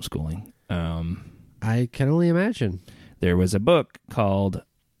lot of homeschooling. I can only imagine. There was a book called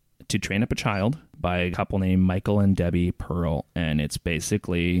To Train Up a Child by a couple named Michael and Debbie Pearl, and it's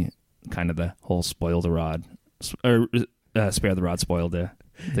basically kind of the whole spoil the rod, or spare the rod, spoil the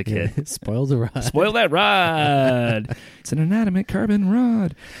kid. Spoil the rod. Spoil that rod. It's an anatomic carbon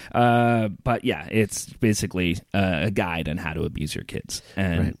rod. But yeah, it's basically a guide on how to abuse your kids.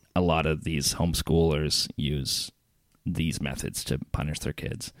 And a lot of these homeschoolers use these methods to punish their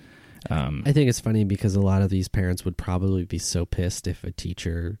kids. I think it's funny because a lot of these parents would probably be so pissed if a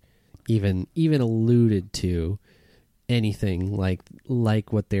teacher even alluded to anything like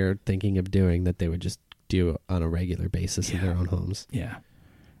what they're thinking of doing, that they would just do on a regular basis in their own homes. Yeah.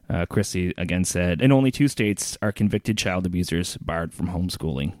 Chrissy again said, in only 2 states are convicted child abusers barred from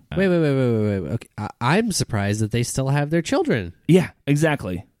homeschooling. Wait. Okay. I'm surprised that they still have their children. Yeah,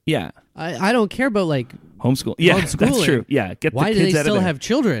 exactly. Yeah. I don't care about like homeschool. Yeah, homeschooling. that's true. Yeah, get Why the do kids they out still of there. have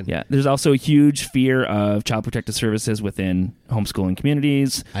children? Yeah, there's also a huge fear of child protective services within homeschooling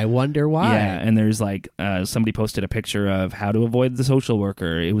communities. I wonder why. Yeah, and there's like somebody posted a picture of how to avoid the social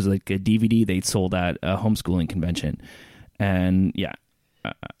worker. It was like a DVD they'd sold at a homeschooling convention, and yeah.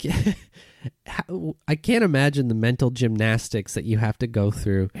 I can't imagine the mental gymnastics that you have to go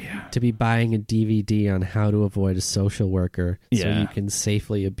through to be buying a DVD on how to avoid a social worker so you can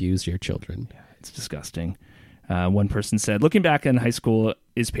safely abuse your children. It's disgusting. One person said, looking back in high school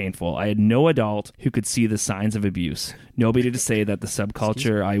is painful. I had no adult who could see the signs of abuse. Nobody to say that the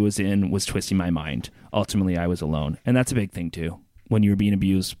subculture I was in was twisting my mind. Ultimately, I was alone. And that's a big thing, too. When you're being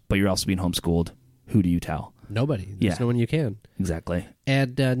abused, but you're also being homeschooled, who do you tell? Nobody. There's no one you can. Exactly.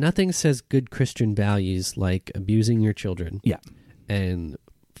 And nothing says good Christian values like abusing your children. Yeah. And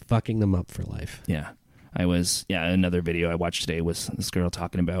fucking them up for life. Yeah. Another video I watched today was this girl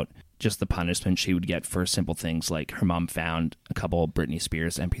talking about just the punishment she would get for simple things like her mom found a couple of Britney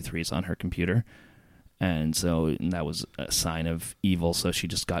Spears MP3s on her computer. And so that was a sign of evil. So she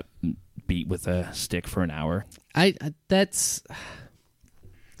just got beat with a stick for an hour. That's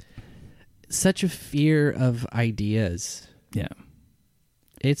such a fear of ideas. Yeah.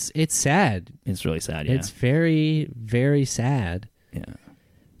 It's sad. It's really sad, yeah. It's very, very sad. Yeah.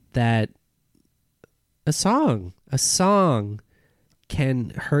 That a song can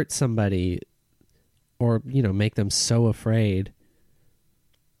hurt somebody or, make them so afraid.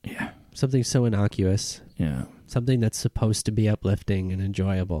 Yeah. Something so innocuous. Yeah. Something that's supposed to be uplifting and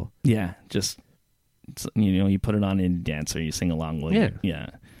enjoyable. Yeah. Just, you put it on in a dance or you sing along with it. Yeah.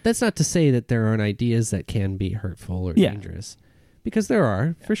 That's not to say that there aren't ideas that can be hurtful or dangerous. Because there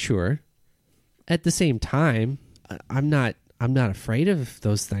are, for sure. At the same time, I'm not afraid of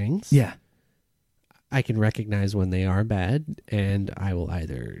those things. Yeah. I can recognize when they are bad, and I will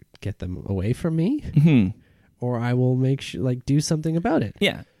either get them away from me, or I will do something about it.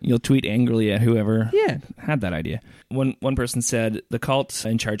 Yeah, you'll tweet angrily at whoever had that idea. One person said, the cult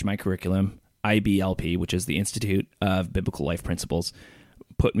in charge of my curriculum, IBLP, which is the Institute of Biblical Life Principles,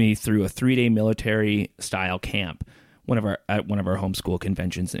 put me through a 3-day military-style camp at one of our homeschool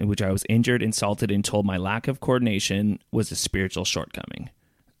conventions, in which I was injured, insulted, and told my lack of coordination was a spiritual shortcoming.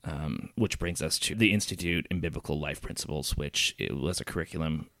 Which brings us to the Institute in Biblical Life Principles, which it was a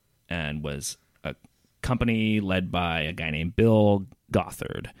curriculum and was a company led by a guy named Bill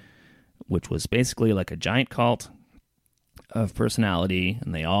Gothard, which was basically like a giant cult of personality,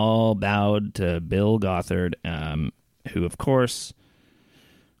 and they all bowed to Bill Gothard, who, of course,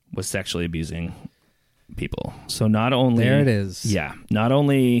 was sexually abusing people. So not only... There it is. Yeah. Not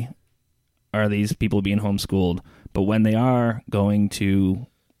only are these people being homeschooled, but when they are going to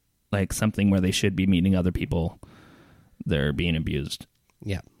like something where they should be meeting other people, they're being abused.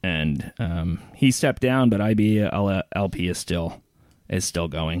 Yeah. And he stepped down, but IBLP is still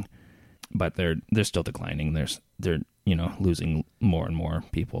going. But they're still declining. They're losing more and more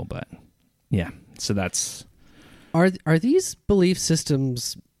people. But yeah, so that's... Are these belief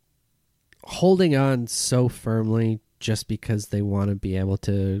systems holding on so firmly just because they want to be able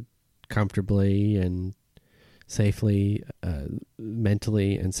to comfortably and safely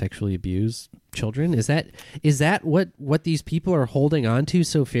mentally and sexually abuse children? Is that what these people are holding on to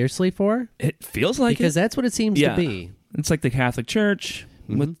so fiercely for? It feels like because that's what it seems to be. It's like the Catholic Church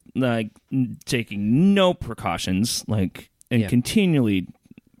with like taking no precautions, and continually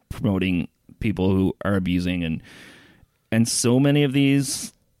promoting people who are abusing and so many of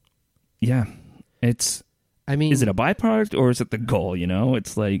these. Yeah, it's. I mean, is it a byproduct or is it the goal?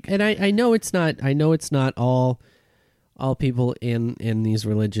 It's like, and I know it's not. I know it's not all people in these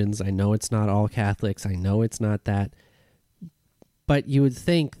religions. I know it's not all Catholics. I know it's not that. But you would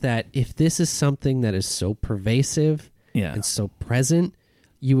think that if this is something that is so pervasive and so present,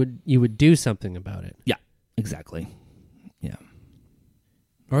 you would do something about it. Yeah, exactly. Yeah,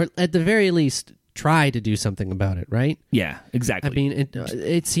 or at the very least, try to do something about it, right? Yeah, exactly. I mean,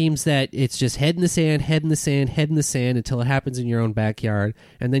 it seems that it's just head in the sand until it happens in your own backyard.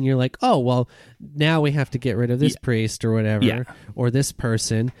 And then you're like, oh, well, now we have to get rid of this priest or whatever, or this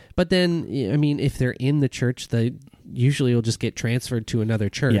person. But then, I mean, if they're in the church, they usually will just get transferred to another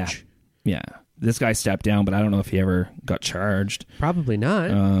church. Yeah. This guy stepped down, but I don't know if he ever got charged. Probably not.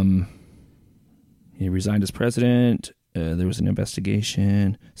 He resigned as president. There was an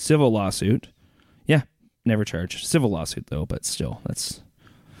investigation. Civil lawsuit. Yeah, never charged. Civil lawsuit, though, but still, that's...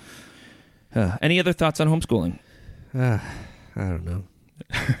 any other thoughts on homeschooling? I don't know.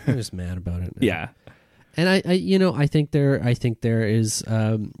 I'm just mad about it now. Yeah. And I think there is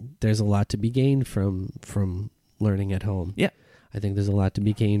there's a lot to be gained from learning at home. Yeah. I think there's a lot to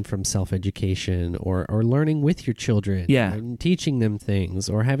be gained from self-education or learning with your children. Yeah. And teaching them things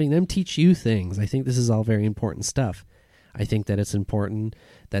or having them teach you things. I think this is all very important stuff. I think that it's important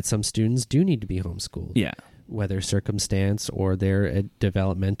that some students do need to be homeschooled. Yeah. Whether circumstance or their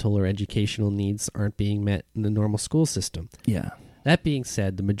developmental or educational needs aren't being met in the normal school system. Yeah. That being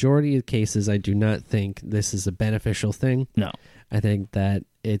said, the majority of cases, I do not think this is a beneficial thing. No. I think that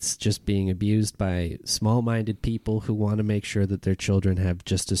it's just being abused by small-minded people who want to make sure that their children have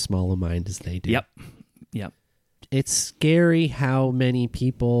just as small a mind as they do. Yep. It's scary how many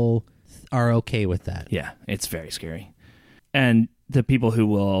people are okay with that. Yeah, it's very scary. And the people who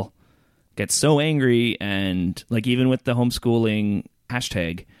will get so angry and, like, even with the homeschooling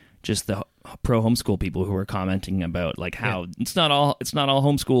hashtag, just the pro homeschool people who are commenting about like how it's not all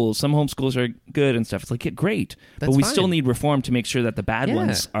homeschools. Some homeschools are good and stuff. It's like, yeah, great, but we still need reform to make sure that the bad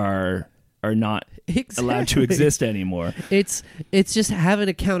ones are not allowed to exist anymore. It's just having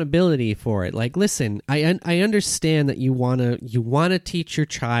accountability for it. Like, listen, I understand that you wanna teach your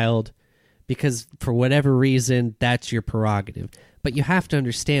child because for whatever reason that's your prerogative, but you have to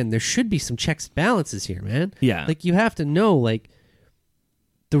understand there should be some checks and balances here, man. Yeah, like you have to know, like,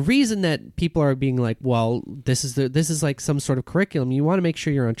 the reason that people are being like, well, this is like some sort of curriculum. You want to make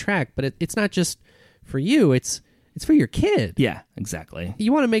sure you're on track, but it's not just for you. It's for your kid. Yeah, exactly.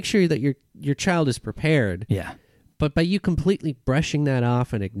 You want to make sure that your child is prepared. Yeah. But by you completely brushing that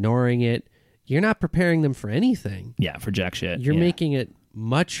off and ignoring it, you're not preparing them for anything. Yeah, for jack shit. You're making it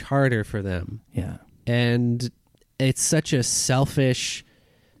much harder for them. Yeah. And it's such a selfish...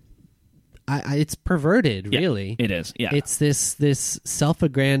 it's perverted, really. It is, yeah. It's this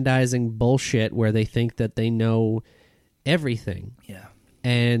self-aggrandizing bullshit where they think that they know everything. Yeah.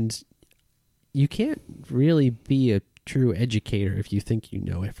 And you can't really be a true educator if you think you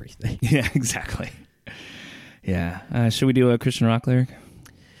know everything. Yeah, exactly. Yeah. Should we do a Christian rock lyric?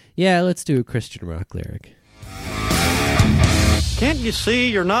 Yeah, let's do a Christian rock lyric. Can't you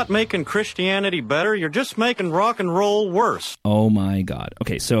see you're not making Christianity better? You're just making rock and roll worse. Oh, my God.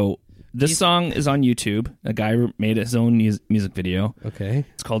 Okay, so... This song is on YouTube. A guy made his own music video. Okay.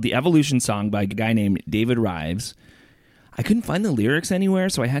 It's called The Evolution Song by a guy named David Rives. I couldn't find the lyrics anywhere,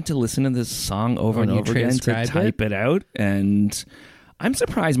 so I had to listen to this song over and over again to type it out. And I'm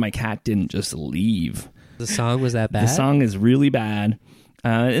surprised my cat didn't just leave. The song was that bad? The song is really bad.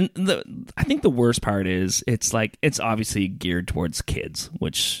 And I think the worst part is it's obviously geared towards kids,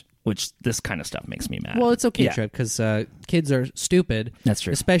 which this kind of stuff makes me mad. Well, it's okay, Trev, because kids are stupid. That's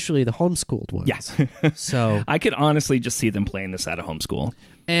true. Especially the homeschooled ones. Yes. So I could honestly just see them playing this at a homeschool.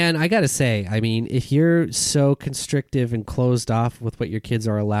 And I got to say, I mean, if you're so constrictive and closed off with what your kids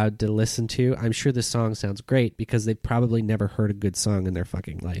are allowed to listen to, I'm sure this song sounds great because they've probably never heard a good song in their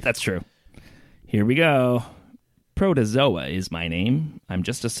fucking life. That's true. Here we go. Protozoa is my name. I'm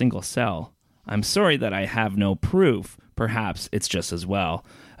just a single cell. I'm sorry that I have no proof. Perhaps it's just as well.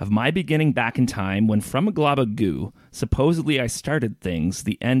 Of my beginning back in time, when from a glob of goo, supposedly I started things,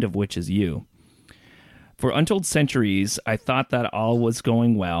 the end of which is you. For untold centuries, I thought that all was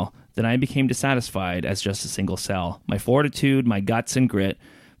going well. Then I became dissatisfied as just a single cell. My fortitude, my guts and grit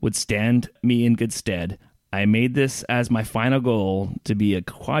would stand me in good stead. I made this as my final goal, to be a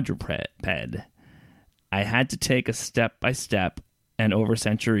quadruped. I had to take a step by step and over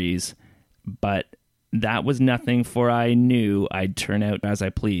centuries, but that was nothing, for I knew I'd turn out as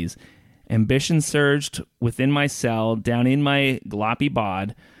I please. Ambition surged within my cell, down in my gloppy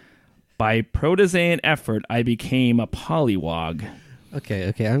bod. By protozoan effort, I became a pollywog. Okay,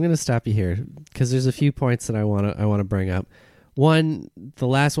 I'm going to stop you here because there's a few points that I want to bring up. One, the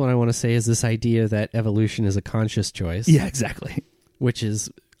last one I want to say is this idea that evolution is a conscious choice. Yeah, exactly. Which is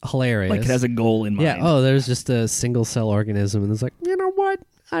hilarious. Like it has a goal in mind. Yeah, there's just a single cell organism, and it's like, you know what?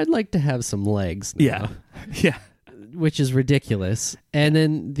 I'd like to have some legs now. Yeah. Which is ridiculous. And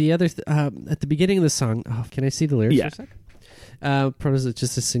then the other, at the beginning of the song, can I see the lyrics for a sec? Protozoa,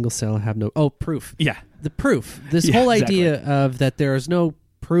 just a single cell, have no... Oh, proof. Yeah. The proof. This whole idea of that there is no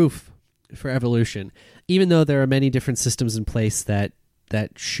proof for evolution, even though there are many different systems in place that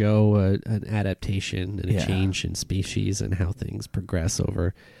show an adaptation and a change in species and how things progress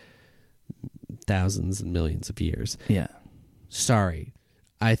over thousands and millions of years. Yeah. Sorry.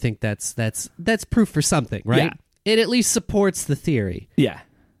 I think that's proof for something, right? Yeah. It at least supports the theory. Yeah.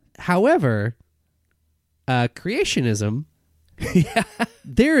 However, creationism,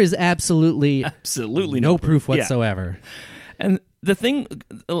 there is absolutely no proof whatsoever. Yeah. And the thing,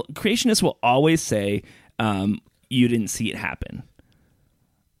 creationists will always say, you didn't see it happen.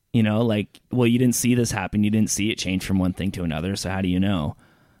 You know, like, well, you didn't see this happen. You didn't see it change from one thing to another. So how do you know?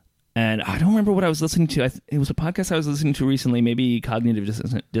 And I don't remember what I was listening to. It was a podcast I was listening to recently, maybe Cognitive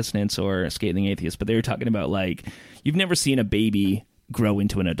Dissonance or Scathing Atheist, but they were talking about, like, you've never seen a baby grow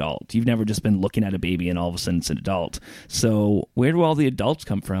into an adult. You've never just been looking at a baby and all of a sudden it's an adult. So where do all the adults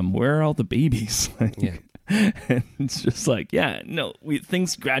come from? Where are all the babies? Yeah. And it's just like,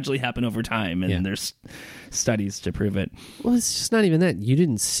 things gradually happen over time, and there's studies to prove it. Well, it's just not even that. You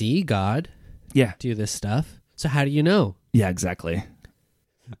didn't see God do this stuff. So how do you know? Yeah, exactly.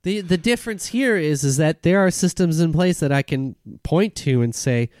 The difference here is that there are systems in place that I can point to and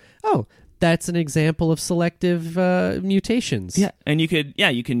say, oh, that's an example of selective mutations. Yeah, and you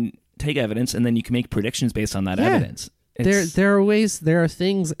can take evidence and then you can make predictions based on that evidence. There are ways, there are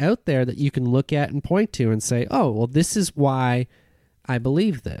things out there that you can look at and point to and say, oh, well, this is why I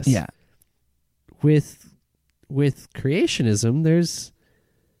believe this. Yeah. With creationism,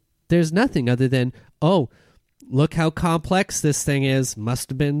 there's nothing other than, oh, look how complex this thing is. Must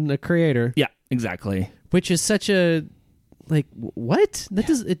have been a creator. Yeah, exactly. Which is such a, like, what?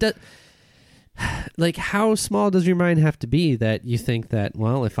 Like, how small does your mind have to be that you think that,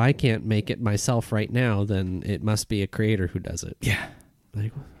 well, if I can't make it myself right now, then it must be a creator who does it? Yeah.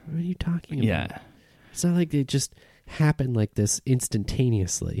 Like, what are you talking about? Yeah. It's not like it just happened like this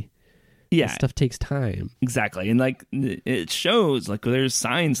instantaneously. Yeah. This stuff takes time. Exactly. And, like, it shows, like, there's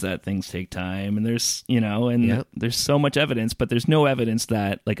signs that things take time, and there's, there's so much evidence, but there's no evidence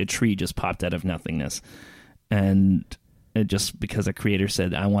that, like, a tree just popped out of nothingness. And just because a creator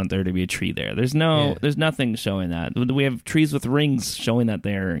said, I want there to be a tree there. There's nothing showing that. We have trees with rings showing that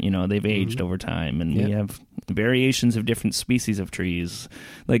they've aged over time, and we have variations of different species of trees.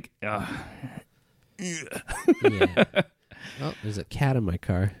 Like, Yeah. Oh, there's a cat in my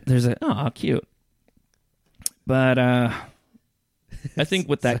car. Cute. But I think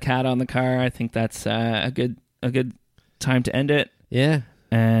with that cat on the car, I think that's a good time to end it. Yeah.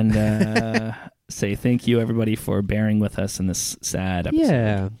 And say thank you, everybody, for bearing with us in this sad episode.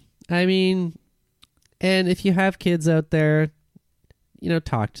 Yeah. I mean, and if you have kids out there,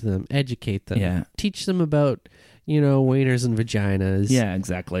 talk to them, educate them. Yeah. Teach them about, wieners and vaginas. Yeah,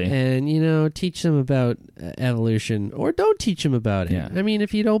 exactly. And, teach them about evolution, or don't teach them about it. Yeah. I mean,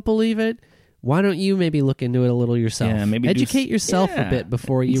 if you don't believe it, why don't you maybe look into it a little yourself? Yeah, maybe educate yourself a bit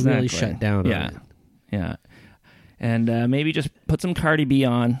before you really shut down on it. Yeah. And maybe just put some Cardi B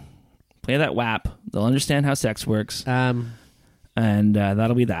on. Play that WAP. They'll understand how sex works. And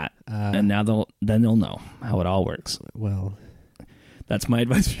that'll be that. And now they'll know how it all works. Well, that's my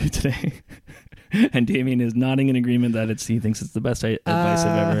advice for you today. And Damien is nodding in agreement that he thinks it's the best advice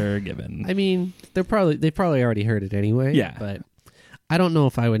I've ever given. I mean, they probably already heard it anyway. Yeah. But I don't know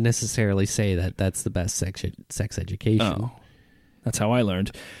if I would necessarily say that that's the best sex education. Oh, that's how I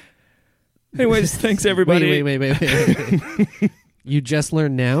learned. Anyways, thanks everybody. Wait. You just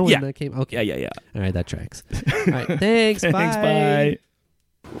learned now when that came? Okay. Yeah. All right, that tracks. All right, thanks. Thanks, bye.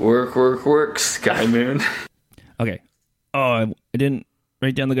 Work, Sky Moon. Okay. Oh, I didn't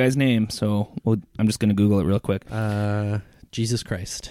write down the guy's name, so I'm just going to Google it real quick. Jesus Christ.